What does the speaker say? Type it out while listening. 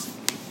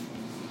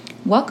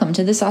Welcome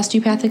to This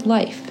Osteopathic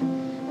Life.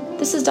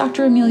 This is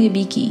Dr. Amelia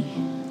Beakey.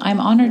 I'm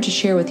honored to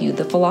share with you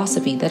the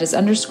philosophy that has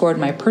underscored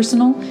my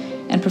personal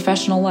and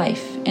professional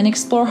life and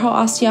explore how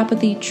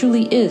osteopathy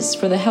truly is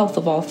for the health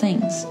of all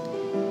things.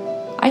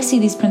 I see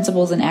these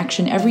principles in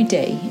action every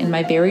day in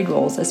my varied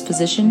roles as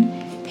physician,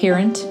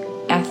 parent,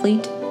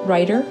 athlete,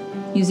 writer,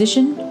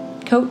 musician,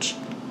 coach,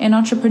 and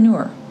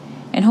entrepreneur,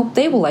 and hope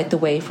they will light the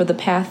way for the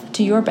path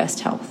to your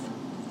best health.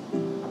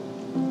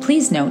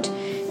 Please note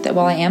that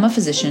while I am a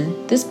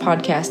physician, this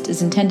podcast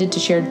is intended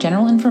to share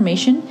general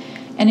information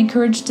and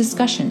encourage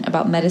discussion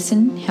about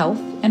medicine,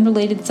 health, and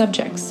related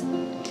subjects.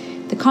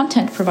 The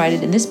content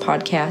provided in this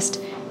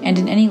podcast and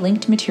in any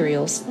linked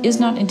materials is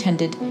not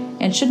intended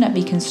and should not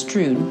be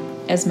construed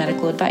as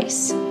medical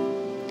advice.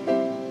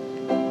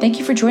 Thank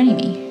you for joining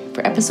me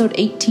for episode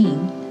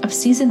 18 of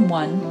season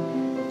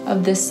 1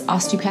 of This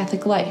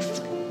Osteopathic Life.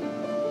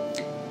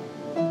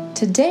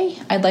 Today,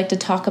 I'd like to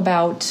talk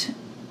about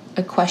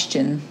a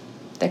question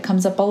that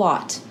comes up a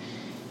lot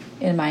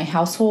in my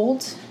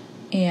household,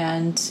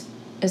 and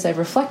as I've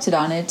reflected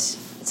on it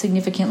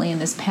significantly in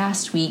this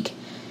past week,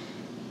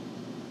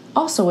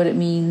 also what it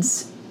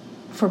means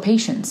for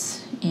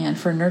patients and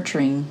for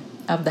nurturing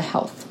of the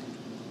health.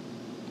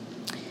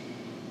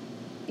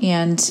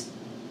 And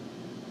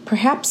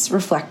perhaps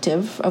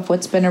reflective of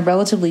what's been a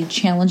relatively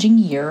challenging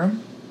year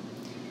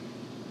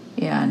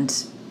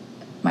and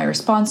my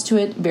response to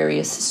it,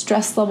 various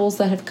stress levels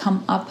that have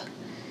come up.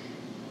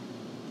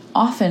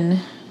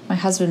 Often, my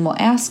husband will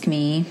ask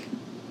me,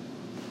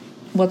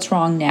 "What's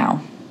wrong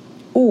now?"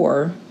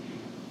 or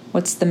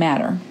 "What's the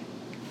matter?"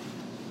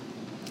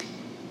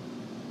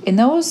 And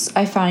those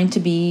I find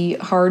to be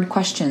hard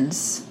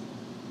questions.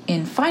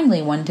 And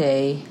finally, one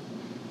day,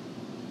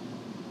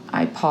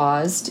 I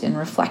paused and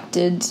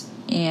reflected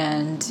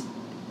and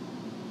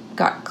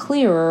got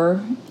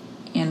clearer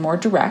and more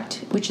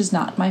direct, which is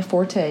not my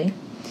forte,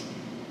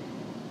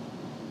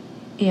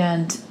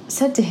 and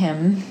said to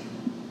him,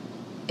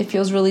 it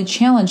feels really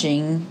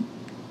challenging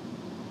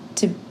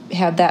to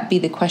have that be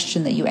the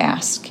question that you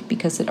ask,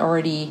 because it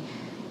already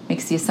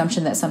makes the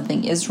assumption that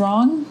something is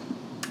wrong,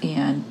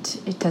 and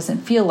it doesn't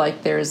feel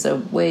like there's a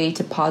way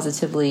to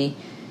positively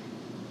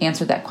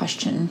answer that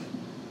question,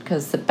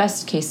 because the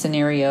best case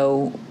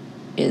scenario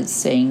is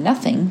saying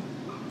nothing,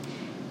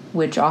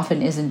 which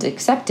often isn't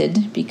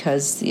accepted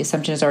because the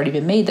assumption has already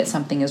been made that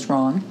something is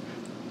wrong,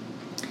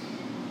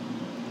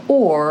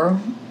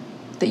 or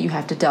that you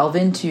have to delve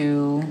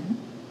into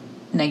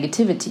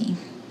negativity.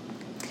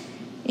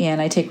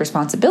 And I take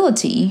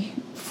responsibility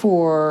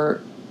for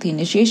the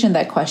initiation of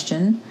that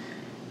question,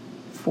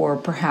 for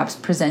perhaps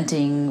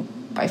presenting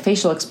by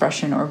facial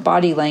expression or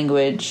body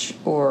language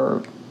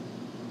or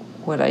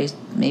what I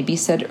maybe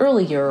said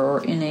earlier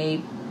or in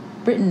a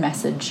written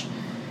message,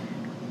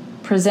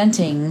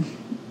 presenting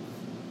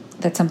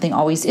that something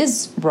always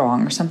is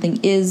wrong or something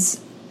is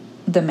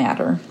the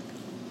matter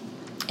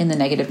in the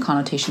negative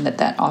connotation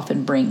that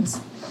often brings.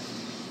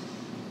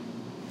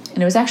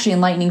 And it was actually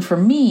enlightening for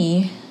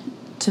me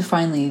to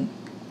finally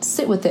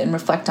sit with it and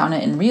reflect on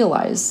it and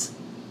realize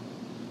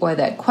why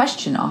that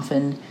question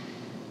often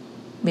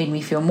made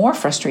me feel more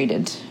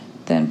frustrated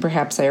than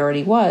perhaps I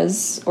already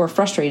was, or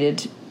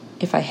frustrated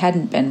if I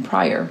hadn't been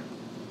prior.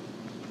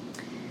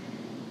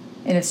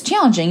 And it's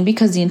challenging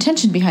because the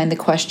intention behind the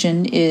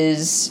question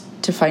is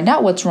to find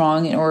out what's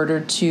wrong in order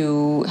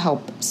to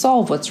help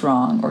solve what's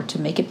wrong or to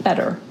make it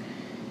better.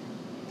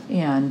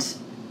 And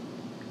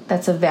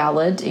that's a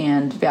valid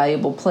and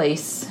valuable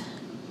place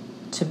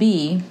to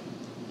be.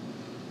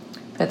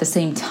 But at the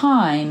same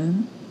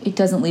time, it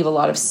doesn't leave a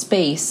lot of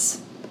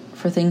space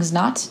for things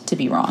not to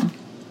be wrong.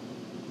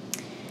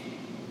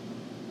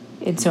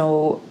 And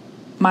so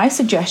my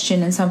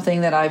suggestion, and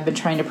something that I've been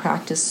trying to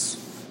practice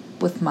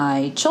with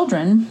my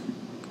children,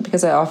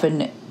 because I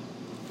often,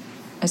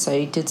 as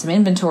I did some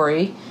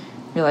inventory,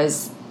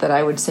 realized that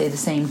I would say the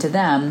same to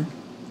them,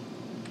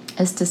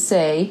 is to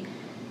say,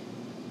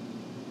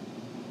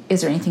 is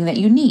there anything that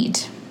you need?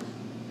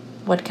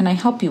 What can I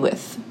help you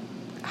with?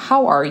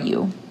 How are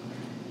you?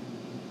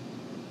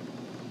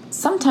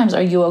 Sometimes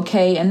are you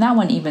okay? And that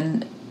one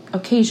even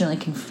occasionally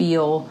can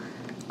feel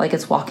like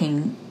it's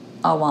walking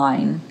a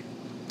line.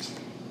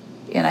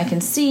 And I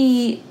can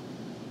see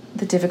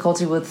the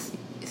difficulty with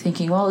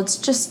thinking, well, it's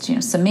just,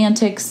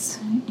 semantics.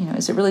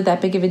 Is it really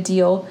that big of a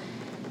deal?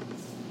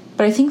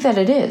 But I think that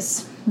it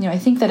is. I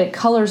think that it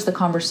colors the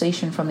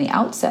conversation from the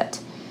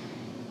outset.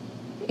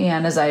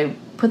 And as I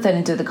put that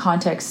into the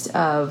context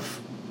of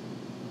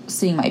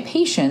seeing my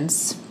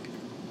patients,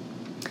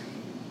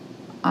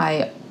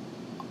 I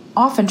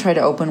often try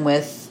to open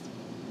with,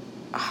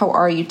 how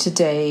are you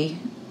today?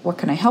 What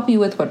can I help you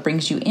with? What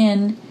brings you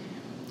in?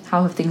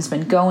 How have things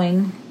been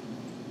going?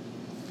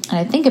 And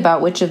I think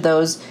about which of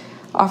those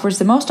offers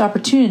the most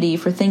opportunity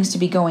for things to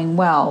be going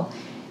well.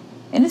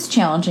 And it's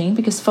challenging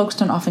because folks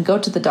don't often go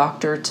to the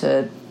doctor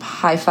to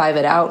high-five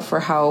it out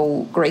for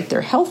how great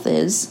their health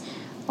is.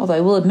 Although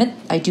I will admit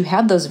I do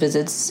have those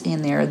visits,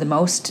 and they're the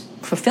most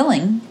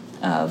fulfilling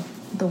of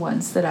the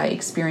ones that I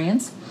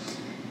experience.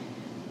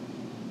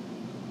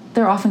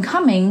 they're often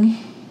coming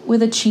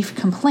with a chief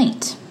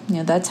complaint.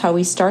 That's how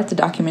we start the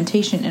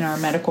documentation in our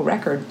medical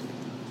record.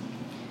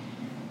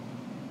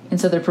 And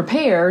so they're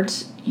prepared,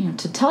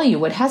 to tell you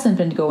what hasn't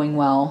been going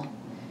well.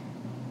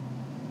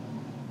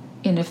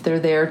 And if they're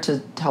there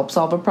to help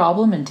solve a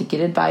problem and to get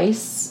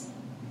advice,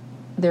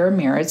 there are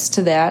merits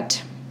to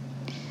that.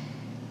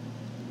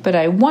 But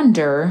I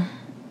wonder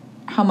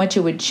how much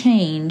it would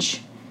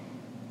change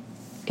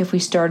if we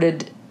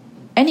started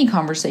any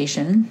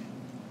conversation,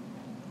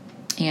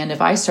 and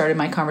if I started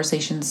my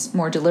conversations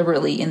more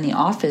deliberately in the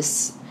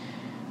office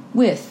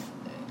with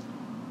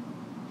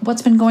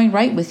what's been going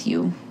right with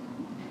you,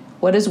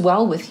 what is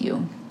well with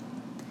you,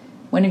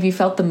 when have you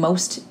felt the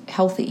most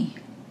healthy,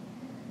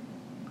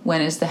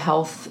 when has the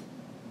health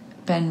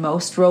been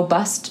most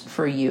robust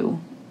for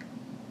you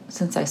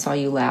since I saw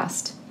you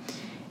last.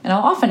 And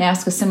I'll often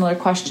ask a similar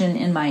question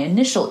in my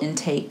initial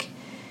intake.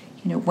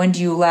 When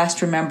do you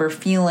last remember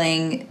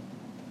feeling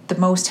the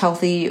most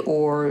healthy,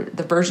 or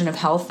the version of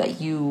health that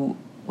you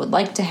would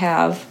like to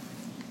have?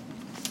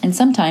 And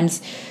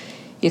sometimes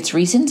it's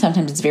recent,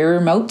 sometimes it's very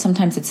remote,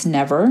 sometimes it's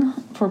never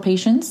for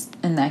patients,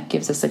 and that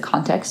gives us a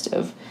context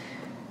of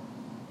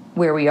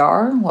where we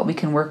are, what we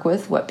can work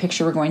with, what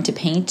picture we're going to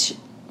paint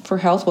for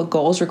health, what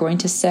goals we're going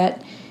to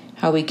set,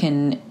 how we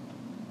can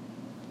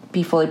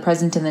be fully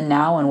present in the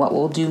now, and what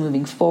we'll do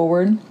moving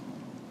forward.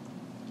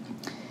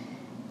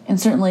 And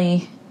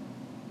certainly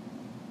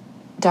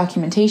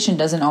documentation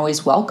doesn't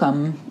always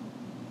welcome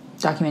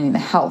documenting the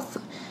health.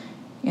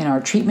 In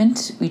our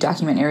treatment, we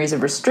document areas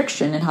of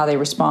restriction and how they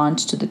respond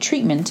to the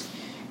treatment.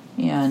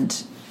 And,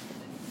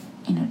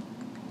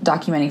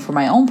 documenting for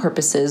my own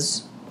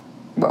purposes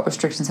what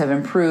restrictions have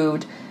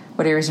improved,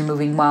 what areas are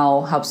moving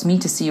well, helps me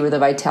to see where the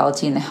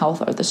vitality and the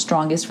health are the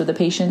strongest for the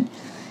patient,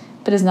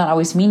 but is not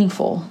always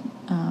meaningful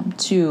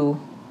to,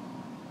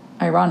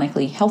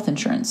 ironically, health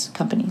insurance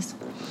companies.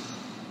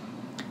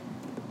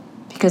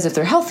 Because if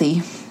they're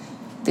healthy,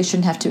 they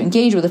shouldn't have to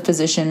engage with a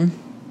physician,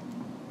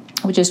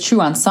 which is true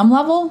on some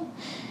level,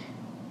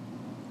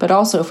 but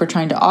also if we're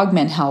trying to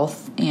augment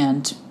health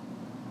and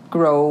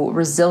grow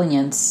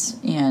resilience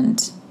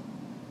and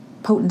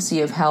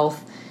potency of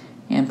health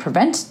and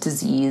prevent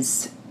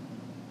disease,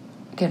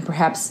 again,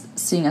 perhaps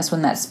seeing us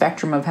when that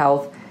spectrum of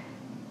health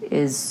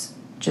is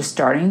just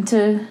starting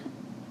to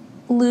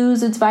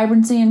lose its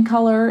vibrancy and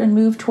color and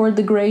move toward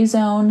the gray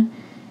zone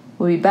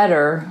will be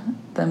better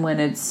than when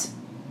it's,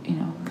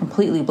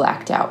 completely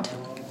blacked out.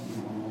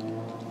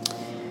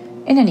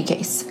 In any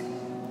case,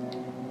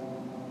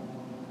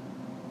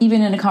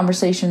 even in a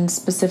conversation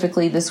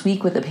specifically this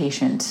week with a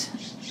patient,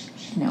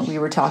 we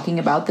were talking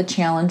about the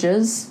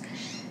challenges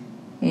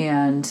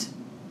and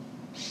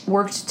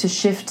worked to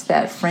shift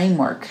that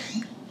framework,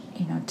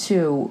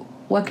 to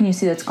what can you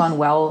see that's gone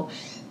well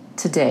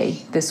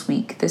today, this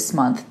week, this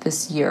month,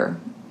 this year?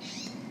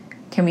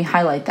 Can we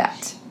highlight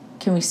that?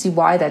 Can we see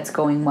why that's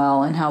going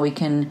well and how we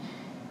can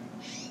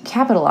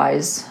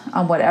capitalize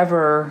on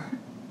whatever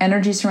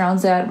energy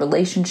surrounds that,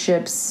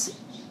 relationships,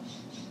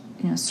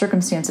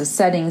 circumstances,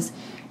 settings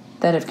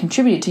that have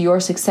contributed to your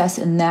success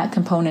in that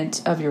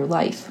component of your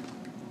life?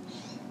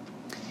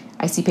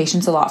 I see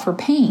patients a lot for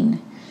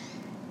pain.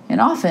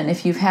 And often,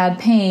 if you've had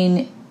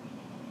pain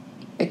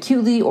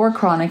acutely or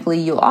chronically,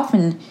 you'll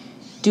often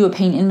do a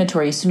pain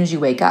inventory as soon as you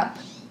wake up,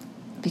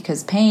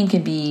 because pain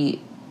can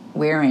be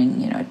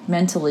wearing,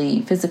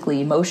 mentally,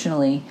 physically,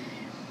 emotionally.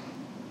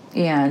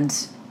 And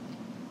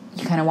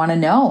you kind of want to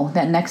know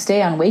that next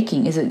day on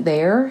waking, is it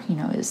there?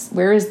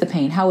 Where is the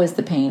pain? How is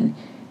the pain?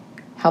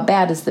 How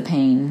bad is the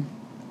pain?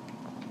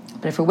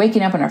 But if we're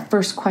waking up and our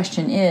first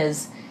question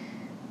is,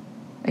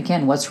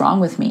 again, what's wrong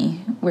with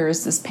me? Where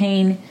is this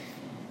pain?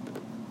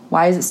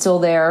 Why is it still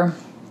there?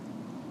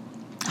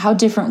 How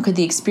different could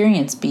the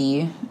experience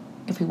be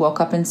if we woke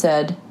up and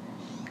said,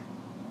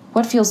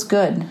 what feels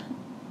good?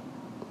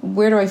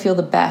 Where do I feel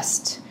the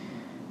best?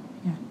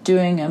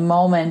 Doing a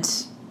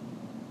moment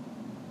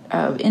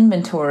of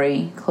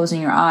inventory,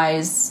 closing your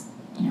eyes,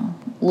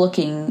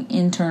 looking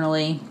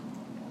internally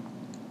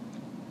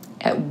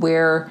at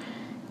where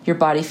your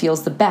body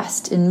feels the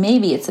best. And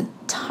maybe it's a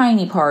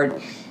tiny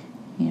part,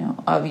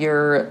 of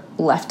your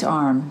left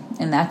arm,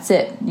 and that's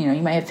it. You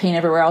might have pain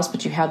everywhere else,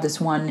 but you have this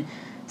one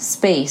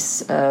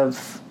space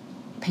of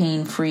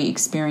pain-free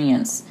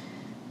experience.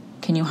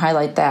 Can you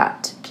highlight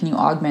that? Can you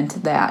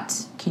augment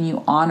that? Can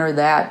you honor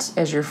that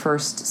as your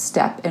first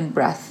step and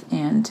breath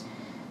and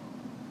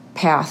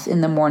path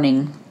in the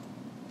morning,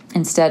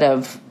 instead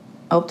of,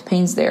 the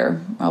pain's there.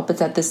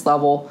 It's at this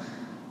level,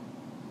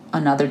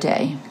 another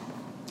day.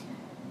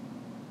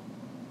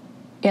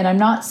 And I'm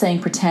not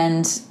saying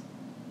pretend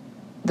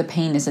the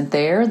pain isn't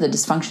there, the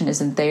dysfunction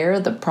isn't there,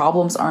 the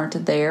problems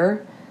aren't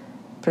there,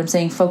 but I'm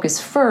saying focus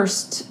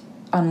first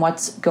on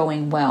what's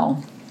going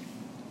well.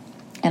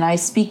 And I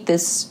speak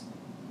this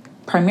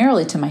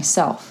primarily to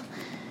myself.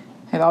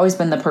 I've always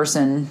been the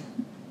person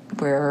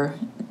where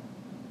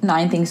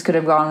 9 things could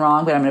have gone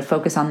wrong, but I'm going to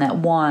focus on that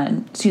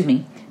one.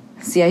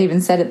 See, I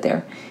even said it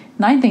there.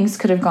 9 things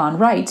could have gone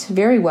right,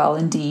 very well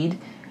indeed,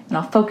 and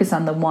I'll focus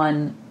on the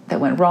one that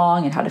went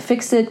wrong and how to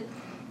fix it.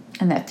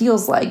 And that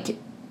feels like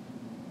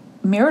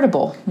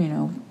meritable,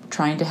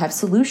 trying to have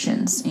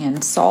solutions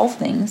and solve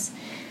things.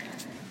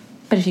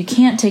 But if you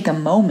can't take a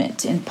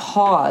moment and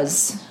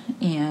pause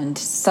and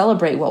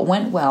celebrate what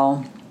went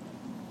well,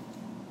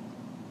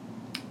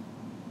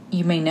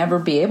 you may never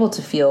be able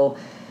to feel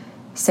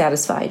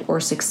satisfied or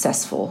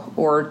successful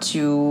or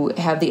to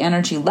have the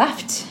energy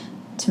left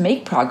to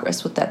make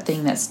progress with that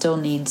thing that still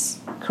needs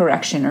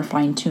correction or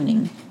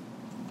fine-tuning.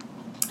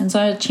 And so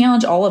I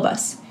challenge all of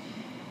us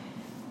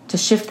to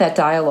shift that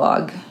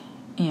dialogue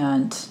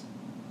and,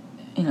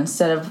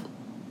 instead of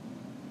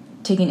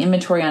taking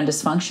inventory on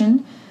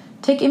dysfunction,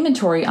 take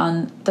inventory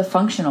on the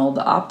functional,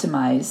 the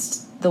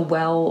optimized, the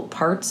well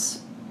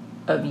parts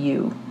of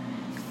you,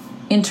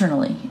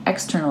 internally,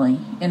 externally,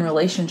 in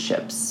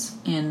relationships,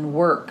 in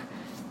work,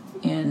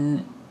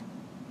 in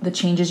the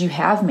changes you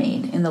have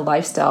made, in the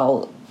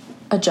lifestyle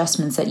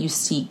adjustments that you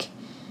seek.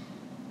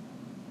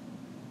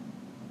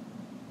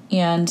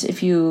 And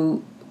if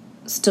you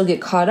still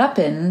get caught up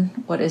in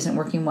what isn't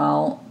working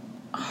well,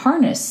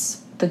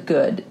 harness the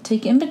good.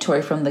 Take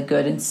inventory from the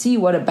good and see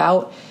what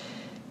about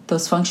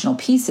those functional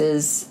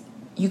pieces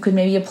you could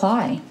maybe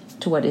apply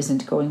to what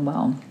isn't going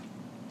well.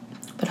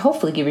 But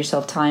hopefully give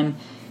yourself time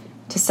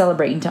to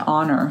celebrate and to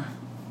honor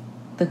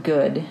the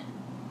good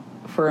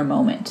for a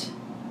moment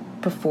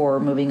before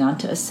moving on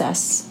to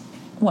assess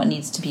what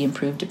needs to be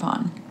improved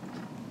upon.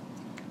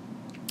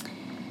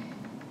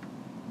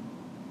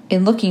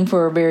 In looking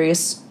for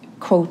various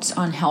quotes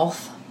on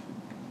health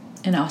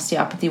and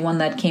osteopathy, one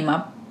that came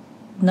up,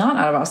 not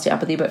out of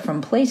osteopathy, but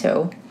from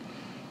Plato,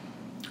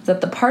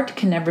 that the part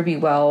can never be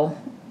well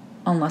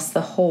unless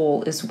the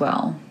whole is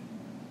well.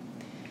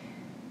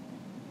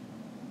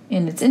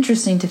 And it's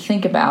interesting to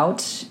think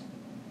about,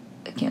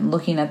 again,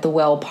 looking at the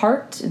well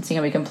part and seeing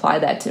how we can apply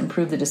that to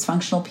improve the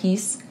dysfunctional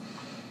piece.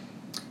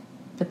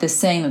 But this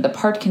saying that the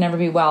part can never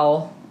be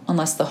well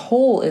unless the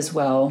whole is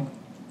well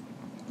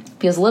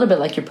feels a little bit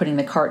like you're putting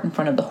the cart in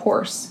front of the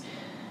horse.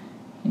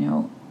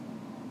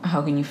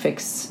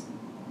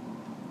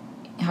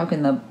 How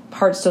can the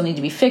part still need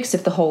to be fixed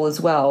if the whole is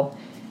well?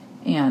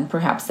 And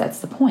perhaps that's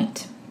the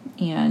point.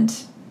 And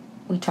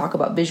we talk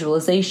about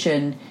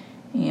visualization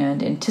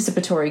and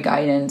anticipatory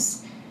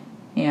guidance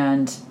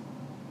and,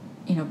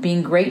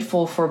 being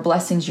grateful for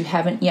blessings you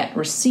haven't yet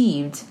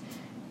received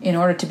in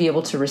order to be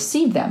able to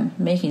receive them,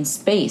 making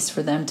space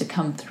for them to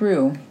come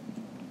through.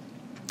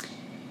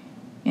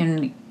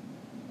 And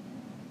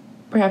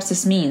perhaps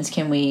this means,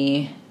 can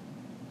we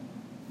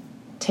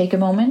take a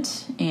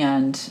moment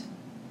and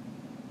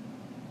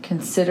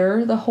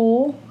consider the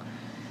whole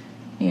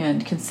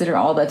and consider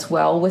all that's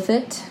well with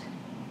it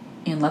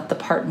and let the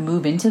part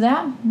move into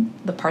that,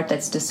 the part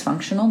that's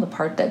dysfunctional, the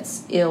part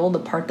that's ill, the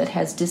part that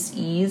has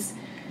dis-ease,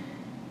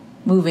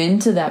 move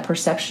into that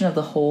perception of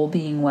the whole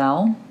being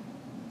well?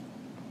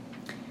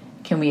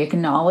 Can we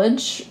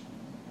acknowledge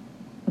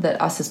that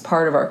us as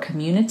part of our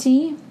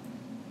community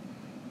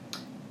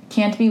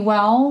can't be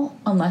well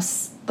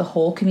unless the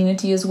whole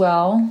community is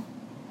well?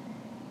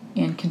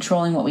 And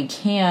controlling what we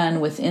can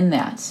within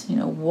that.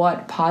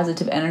 What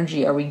positive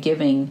energy are we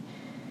giving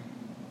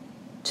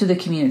to the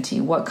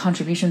community? What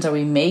contributions are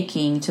we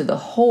making to the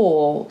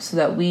whole so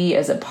that we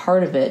as a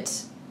part of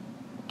it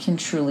can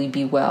truly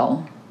be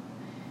well?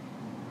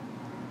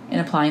 And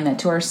applying that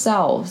to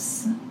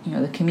ourselves,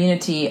 the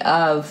community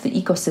of the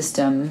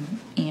ecosystem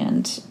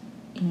and,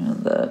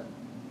 the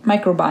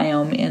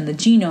microbiome and the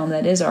genome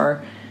that is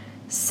our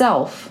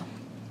self.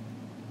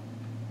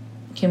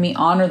 Can we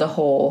honor the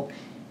whole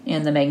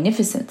and the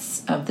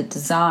magnificence of the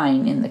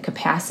design and the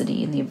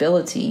capacity and the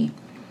ability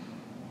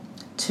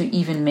to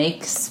even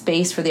make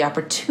space for the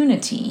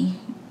opportunity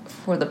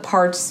for the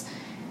parts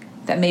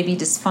that may be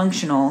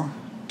dysfunctional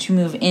to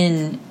move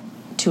in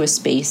to a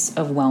space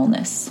of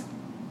wellness?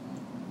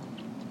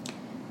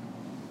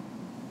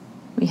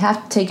 We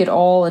have to take it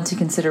all into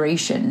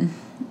consideration,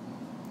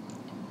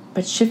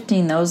 but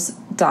shifting those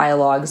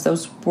dialogues,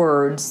 those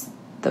words,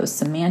 those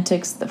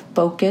semantics, the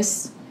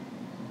focus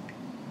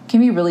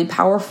can be really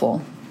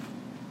powerful.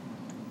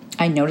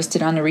 I noticed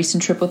it on a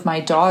recent trip with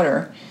my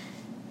daughter,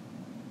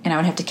 and I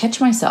would have to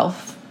catch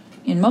myself.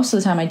 And most of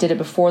the time I did it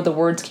before the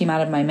words came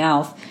out of my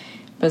mouth,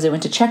 but as I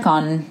went to check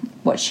on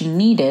what she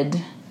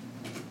needed,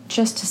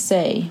 just to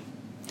say,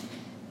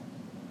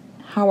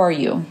 how are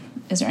you?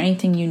 Is there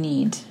anything you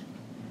need?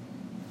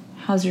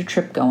 How's your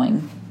trip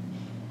going?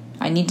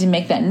 I need to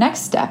make that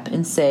next step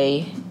and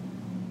say,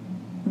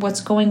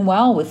 what's going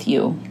well with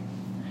you?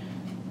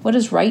 What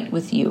is right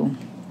with you?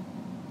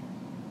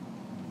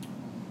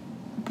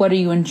 What are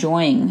you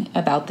enjoying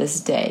about this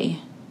day?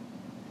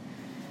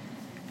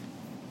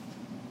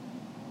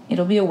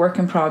 It'll be a work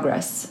in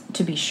progress,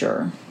 to be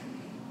sure.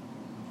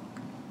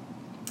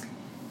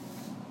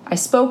 I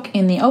spoke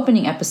in the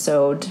opening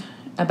episode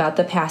about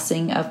the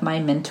passing of my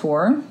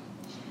mentor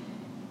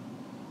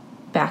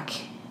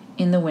back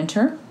in the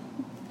winter,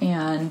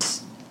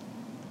 and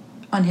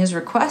on his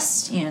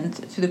request and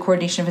through the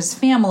coordination of his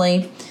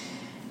family,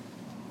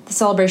 the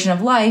celebration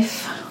of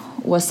life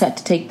was set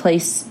to take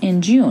place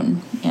in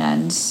June,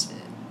 and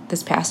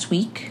this past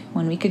week,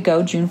 1 week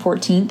ago, June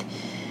 14th,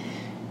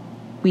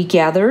 we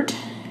gathered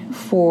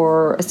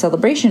for a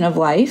celebration of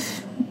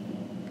life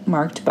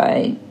marked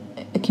by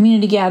a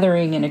community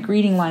gathering and a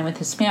greeting line with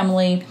his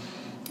family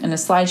and a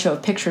slideshow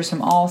of pictures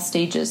from all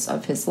stages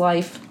of his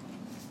life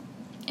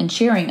and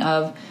sharing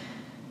of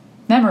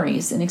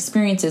memories and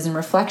experiences and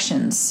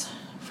reflections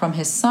from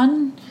his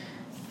son,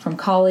 from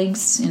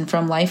colleagues, and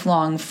from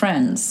lifelong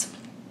friends.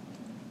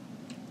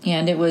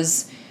 And it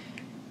was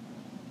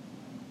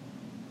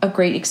a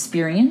great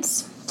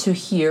experience to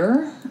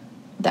hear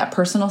that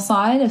personal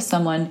side of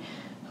someone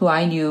who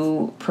I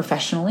knew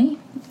professionally,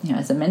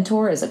 as a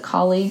mentor, as a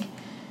colleague,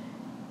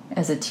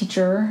 as a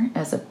teacher,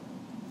 as a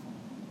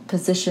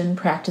physician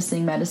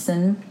practicing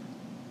medicine,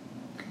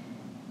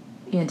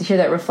 and to hear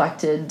that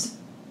reflected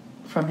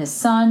from his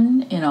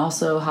son and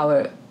also how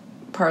it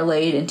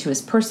parlayed into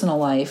his personal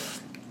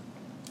life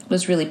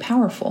was really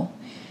powerful.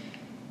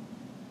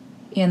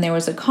 And there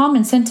was a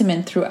common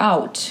sentiment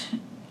throughout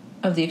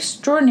of the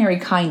extraordinary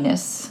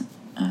kindness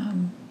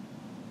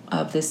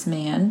of this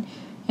man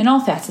in all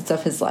facets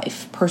of his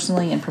life,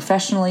 personally and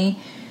professionally,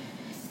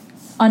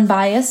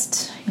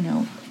 unbiased,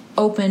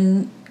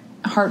 open,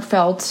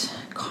 heartfelt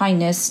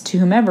kindness to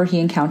whomever he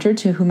encountered,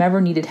 to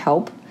whomever needed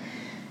help.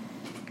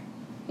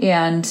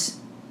 And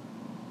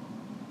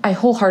I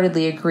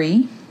wholeheartedly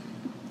agree.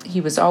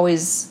 He was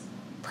always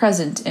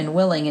present and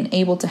willing and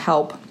able to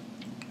help.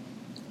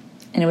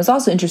 And it was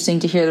also interesting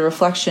to hear the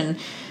reflection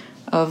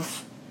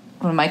of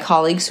one of my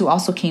colleagues who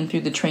also came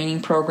through the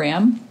training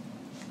program.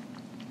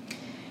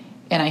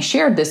 And I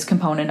shared this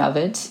component of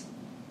it,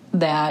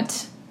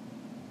 that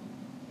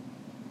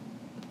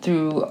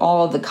through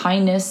all of the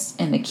kindness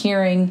and the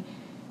caring,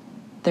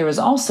 there was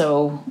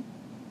also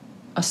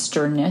a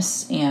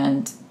sternness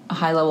and a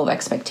high level of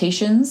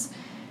expectations.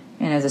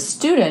 And as a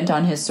student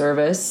on his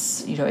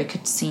service, it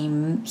could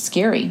seem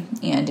scary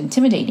and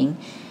intimidating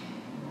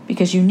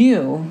because you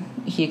knew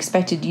he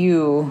expected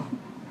you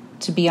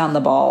to be on the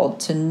ball,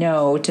 to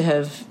know, to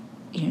have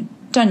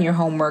done your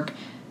homework,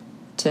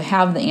 to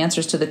have the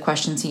answers to the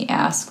questions he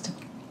asked,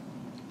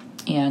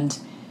 and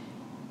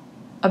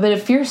a bit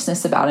of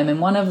fierceness about him. And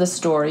one of the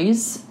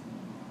stories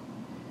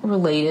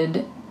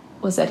related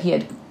was that he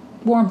had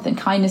warmth and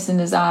kindness in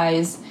his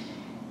eyes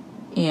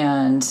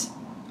and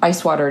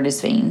ice water in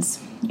his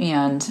veins.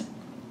 And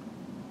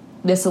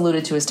this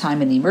alluded to his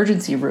time in the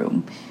emergency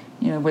room,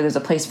 where there's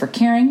a place for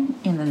caring,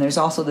 and then there's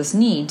also this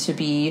need to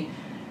be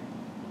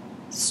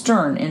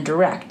stern and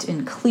direct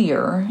and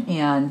clear,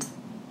 and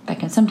that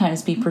can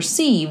sometimes be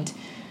perceived,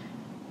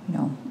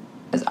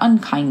 as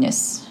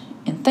unkindness.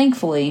 And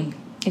thankfully,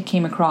 it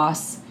came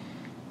across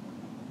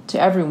to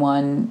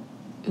everyone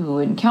who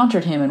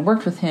encountered him and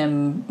worked with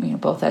him,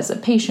 both as a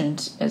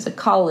patient, as a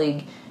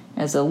colleague,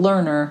 as a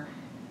learner,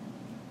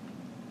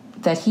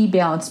 that he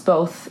balanced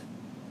both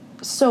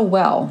so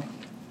well.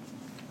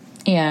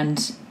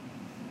 And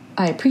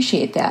I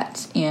appreciate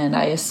that, and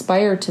I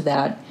aspire to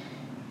that,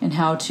 and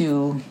how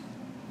to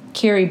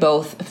carry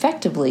both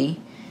effectively,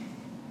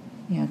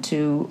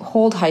 to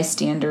hold high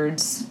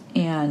standards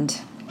and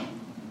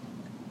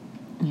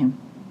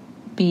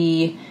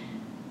be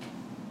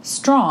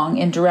strong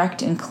and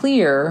direct and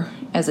clear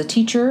as a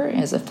teacher,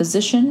 as a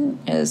physician,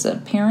 as a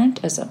parent,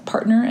 as a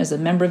partner, as a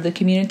member of the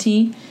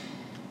community,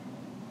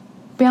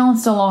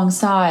 balanced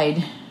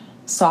alongside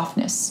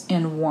softness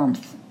and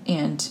warmth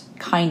and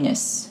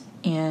kindness,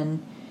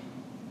 and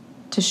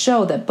to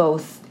show that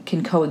both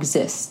can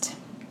coexist.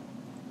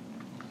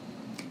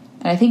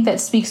 And I think that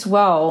speaks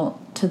well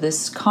to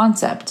this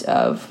concept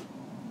of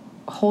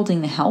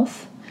holding the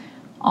health,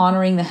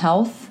 honoring the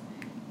health,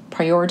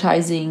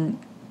 prioritizing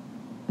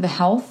the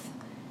health,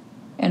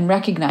 and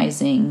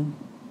recognizing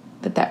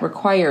that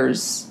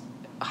requires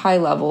a high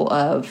level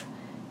of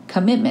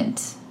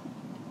commitment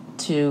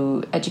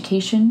to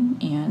education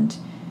and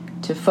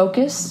to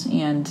focus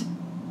and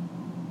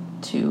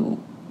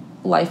to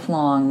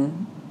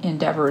lifelong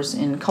endeavors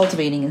in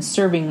cultivating and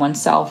serving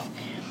oneself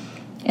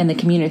and the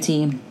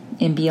community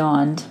and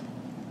beyond.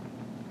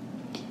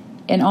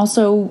 And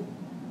also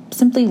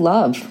simply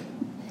love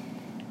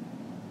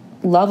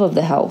of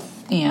the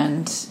health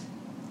and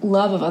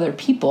love of other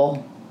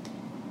people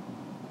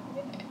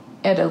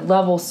at a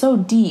level so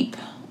deep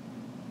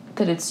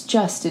that it's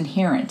just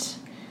inherent.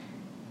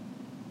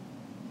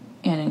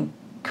 And in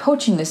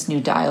coaching this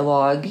new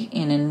dialogue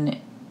and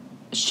in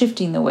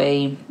shifting the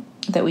way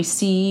that we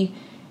see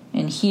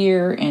and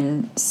hear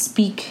and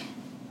speak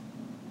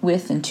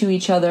with and to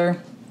each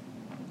other,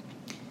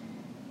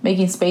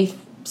 making space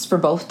for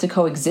both to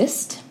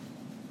coexist,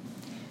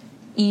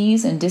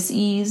 ease and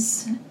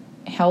dis-ease,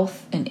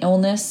 health and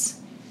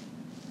illness,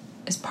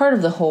 is part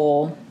of the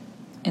whole,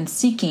 and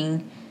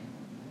seeking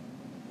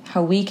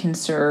how we can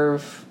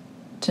serve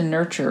to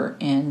nurture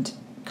and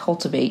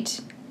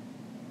cultivate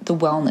the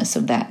wellness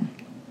of that.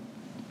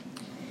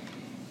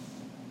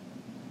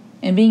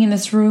 And being in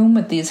this room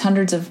with these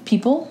hundreds of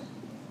people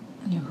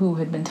who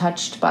had been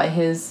touched by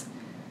his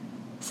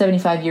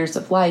 75 years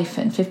of life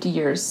and 50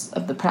 years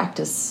of the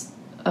practice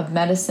of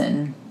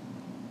medicine,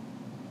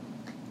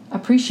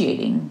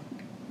 appreciating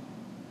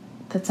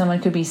that someone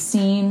could be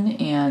seen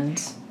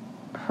and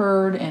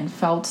heard and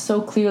felt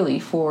so clearly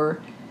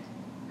for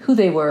who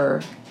they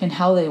were and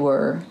how they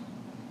were,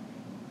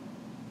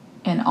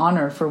 and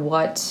honored for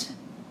what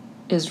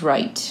is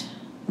right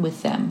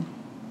with them.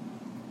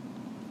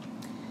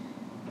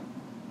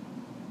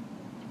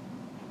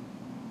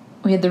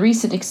 We had the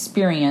recent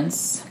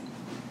experience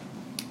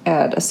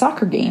at a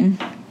soccer game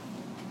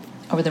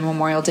over the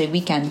Memorial Day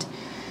weekend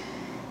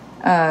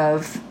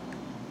of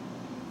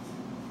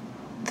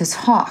this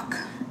hawk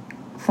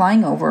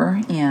flying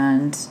over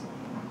and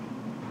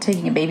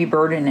taking a baby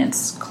bird in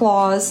its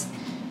claws,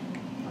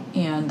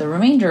 and the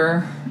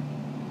remainder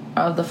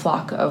of the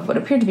flock of what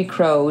appeared to be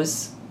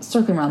crows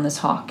circling around this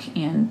hawk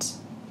and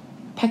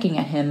pecking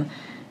at him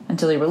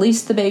until he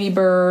released the baby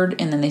bird,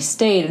 and then they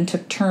stayed and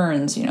took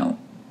turns,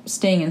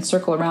 staying in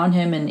circle around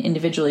him and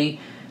individually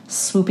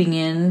swooping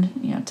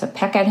in, to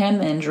peck at him,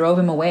 and drove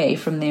him away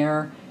from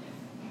their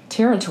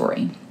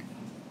territory.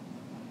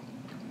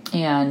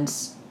 And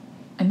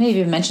I may have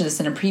even mentioned this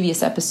in a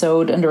previous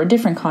episode under a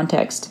different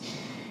context,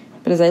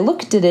 but as I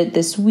looked at it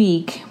this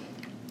week,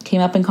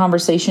 came up in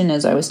conversation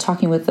as I was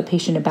talking with the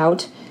patient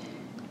about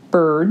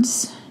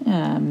birds,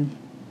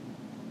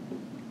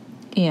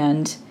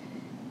 and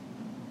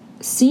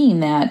seeing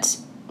that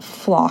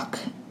flock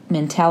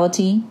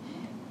mentality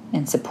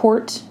and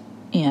support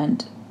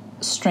and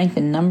strength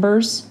in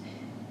numbers,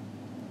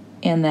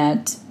 and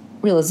that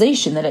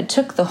realization that it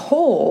took the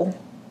whole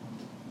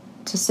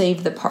to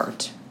save the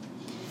part.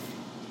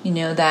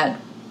 That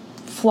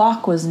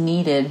flock was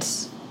needed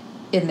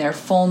in their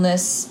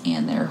fullness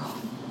and their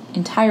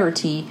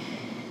entirety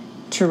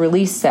to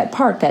release that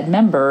part, that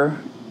member,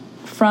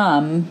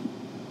 from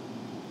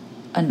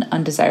an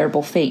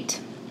undesirable fate.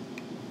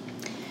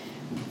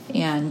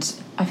 And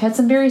I've had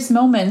some various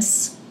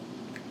moments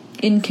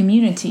in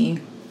community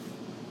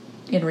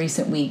in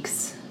recent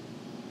weeks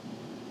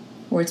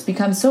where it's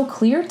become so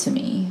clear to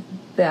me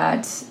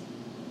that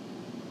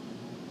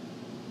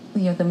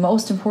the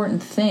most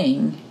important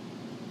thing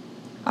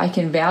I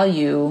can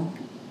value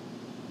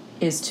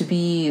is to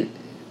be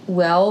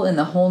well in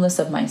the wholeness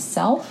of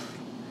myself,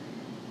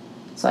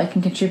 so I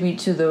can contribute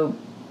to the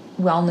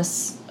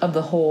wellness of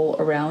the whole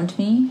around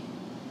me,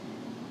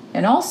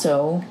 and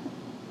also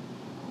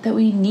that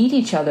we need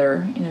each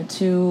other,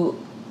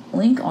 to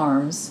link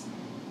arms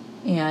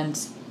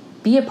and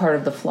be a part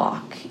of the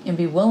flock and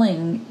be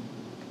willing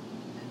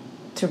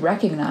to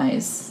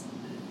recognize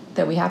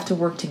that we have to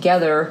work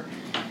together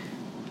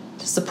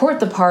to support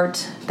the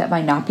part that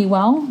might not be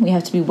well. We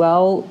have to be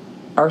well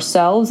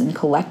ourselves and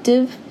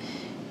collective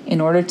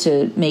in order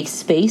to make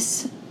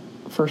space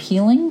for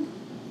healing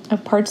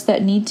of parts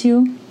that need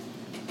to.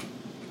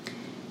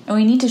 And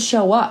we need to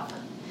show up.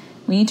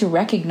 We need to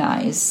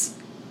recognize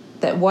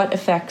that what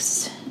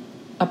affects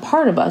a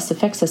part of us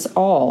affects us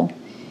all.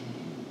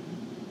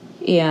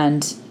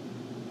 And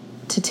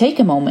to take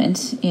a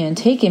moment and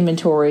take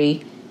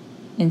inventory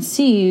and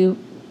see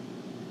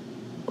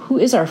who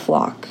is our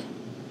flock.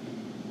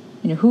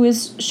 Who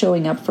is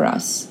showing up for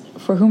us?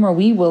 For whom are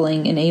we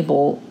willing and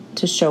able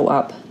to show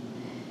up?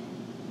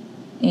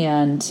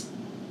 And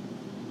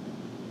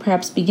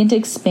perhaps begin to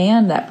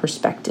expand that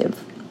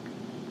perspective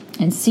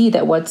and see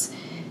that what's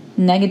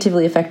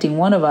negatively affecting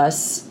one of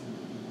us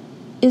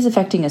is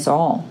affecting us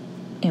all.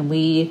 And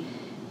we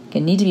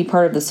need to be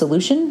part of the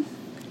solution.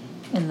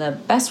 And the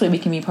best way we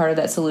can be part of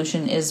that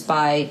solution is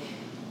by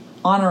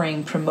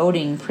honoring,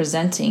 promoting,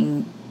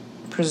 presenting,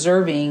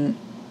 preserving,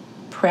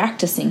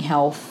 practicing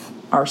health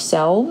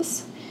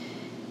ourselves,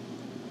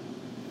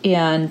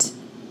 and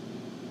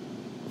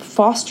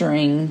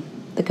fostering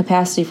the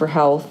capacity for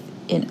health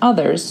in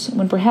others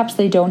when perhaps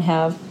they don't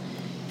have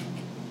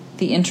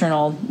the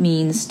internal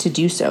means to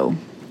do so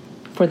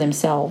for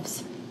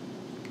themselves.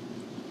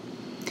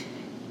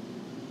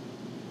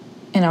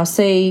 And I'll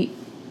say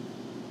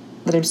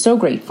that I'm so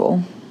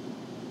grateful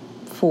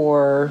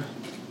for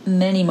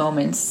many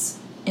moments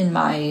in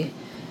my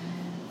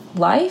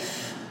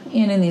life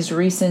and in these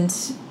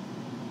recent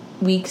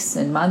weeks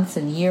and months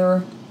and year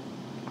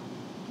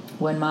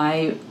when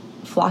my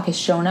flock has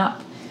shown up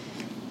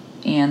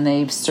and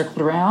they've circled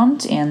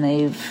around and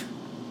they've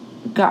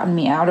gotten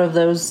me out of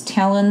those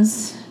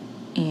talons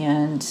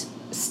and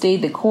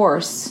stayed the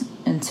course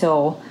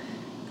until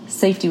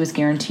safety was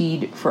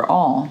guaranteed for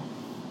all.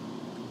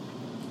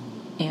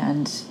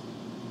 And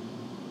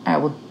I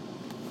will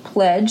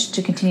pledge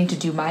to continue to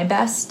do my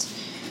best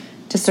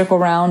to circle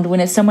around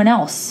when it's someone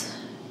else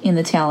in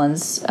the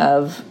talons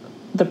of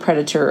the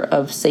predator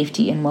of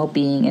safety and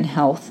well-being and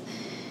health,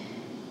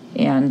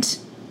 and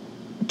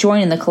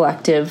join in the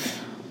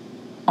collective,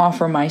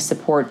 offer my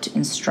support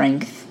and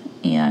strength,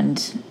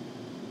 and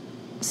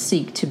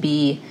seek to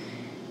be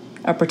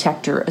a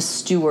protector, a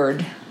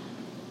steward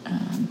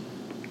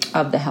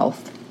of the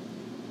health.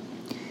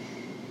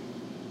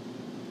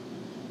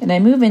 And I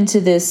move into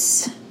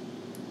this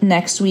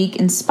next week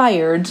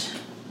inspired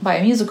by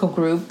a musical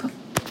group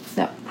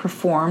that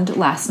performed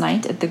last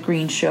night at the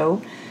Green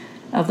Show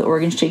of the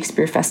Oregon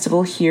Shakespeare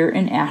Festival here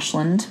in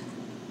Ashland,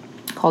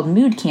 called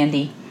Mood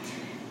Candy.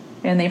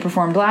 And they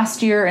performed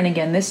last year and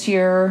again this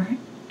year.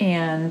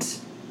 And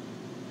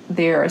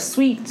they're a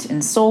sweet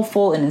and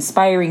soulful and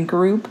inspiring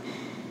group.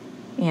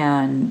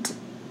 And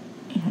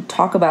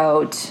talk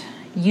about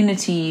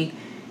unity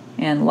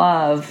and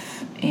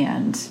love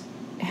and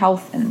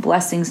health and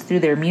blessings through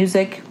their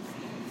music.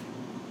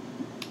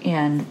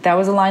 And that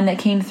was a line that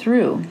came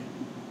through.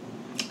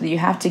 That you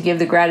have to give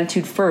the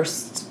gratitude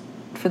first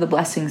for the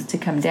blessings to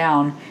come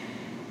down.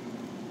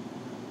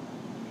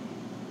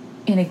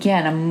 And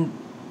again,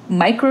 a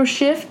micro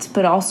shift,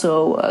 but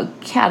also a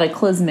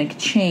cataclysmic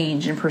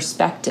change in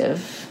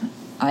perspective.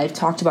 I've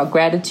talked about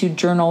gratitude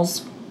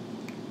journals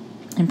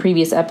in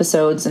previous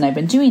episodes, and I've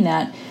been doing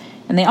that,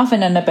 and they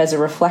often end up as a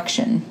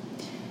reflection.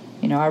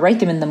 I write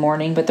them in the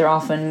morning, but they're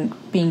often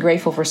being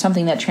grateful for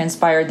something that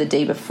transpired the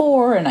day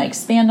before, and I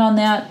expand on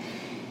that.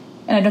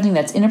 And I don't think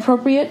that's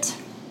inappropriate,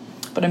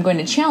 but I'm going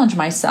to challenge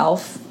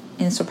myself,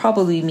 and this will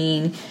probably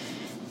mean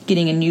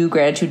getting a new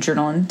gratitude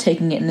journal and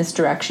taking it in this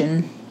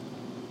direction.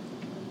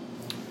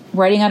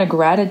 Writing out a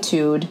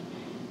gratitude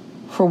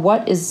for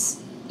what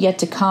is yet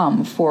to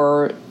come,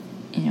 for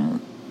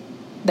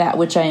that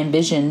which I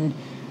envision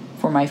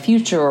for my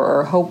future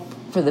or hope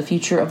for the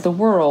future of the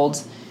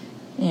world,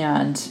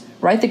 and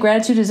write the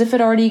gratitude as if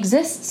it already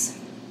exists,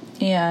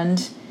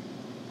 and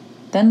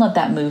then let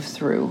that move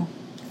through.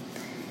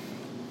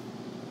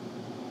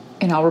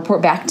 And I'll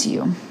report back to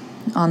you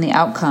on the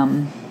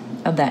outcome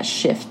of that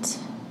shift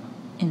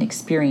in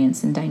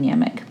experience and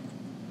dynamic.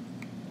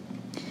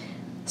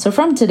 So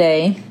from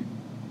today,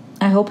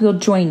 I hope you'll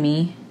join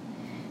me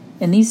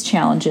in these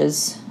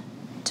challenges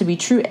to be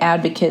true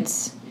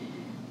advocates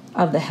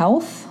of the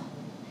health,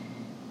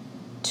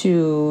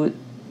 to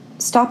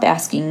stop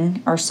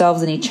asking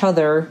ourselves and each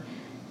other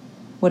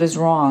what is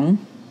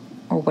wrong,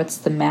 or what's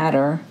the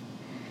matter,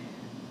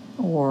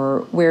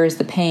 or where is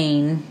the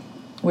pain,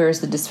 where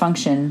is the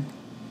dysfunction,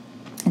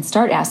 and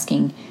start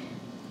asking,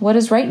 what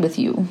is right with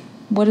you?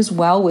 What is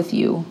well with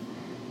you?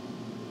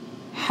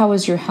 How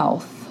is your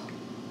health?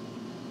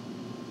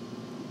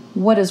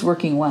 What is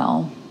working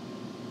well?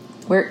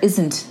 Where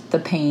isn't the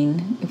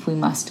pain, if we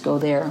must go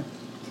there?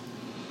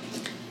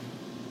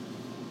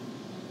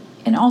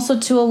 And also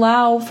to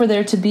allow for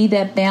there to be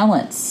that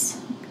balance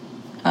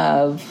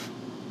of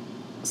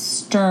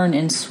stern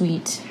and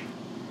sweet,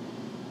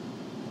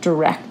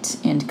 direct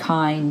and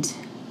kind,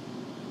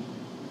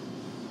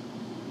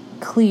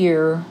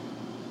 clear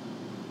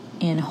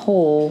and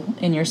whole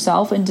in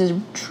yourself, and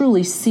to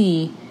truly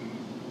see,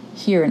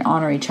 hear, and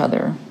honor each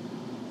other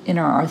in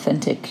our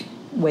authentic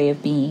way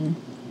of being.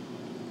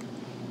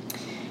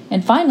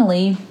 And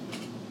finally,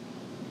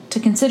 to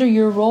consider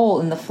your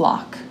role in the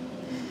flock.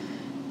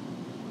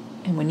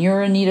 And when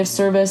you're in need of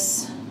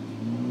service,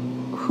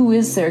 who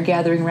is there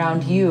gathering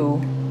around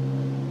you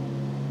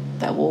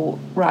that will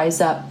rise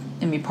up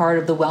and be part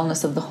of the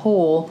wellness of the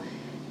whole,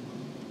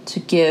 to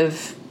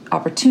give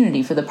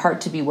opportunity for the part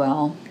to be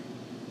well?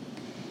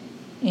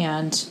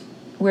 And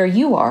where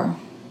you are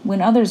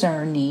when others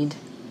are in need,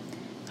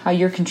 how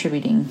you're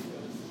contributing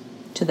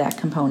to that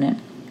component.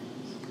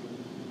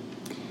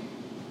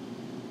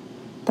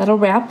 That'll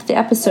wrap the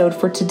episode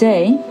for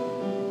today,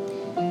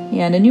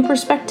 and a new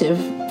perspective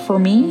for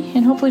me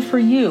and hopefully for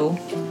you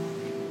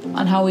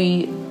on how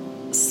we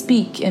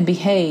speak and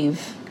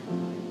behave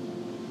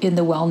in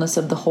the wellness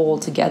of the whole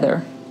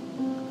together.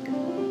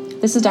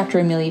 This is Dr.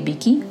 Amelia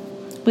Beakey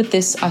with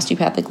This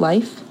Osteopathic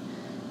Life.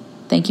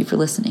 Thank you for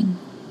listening.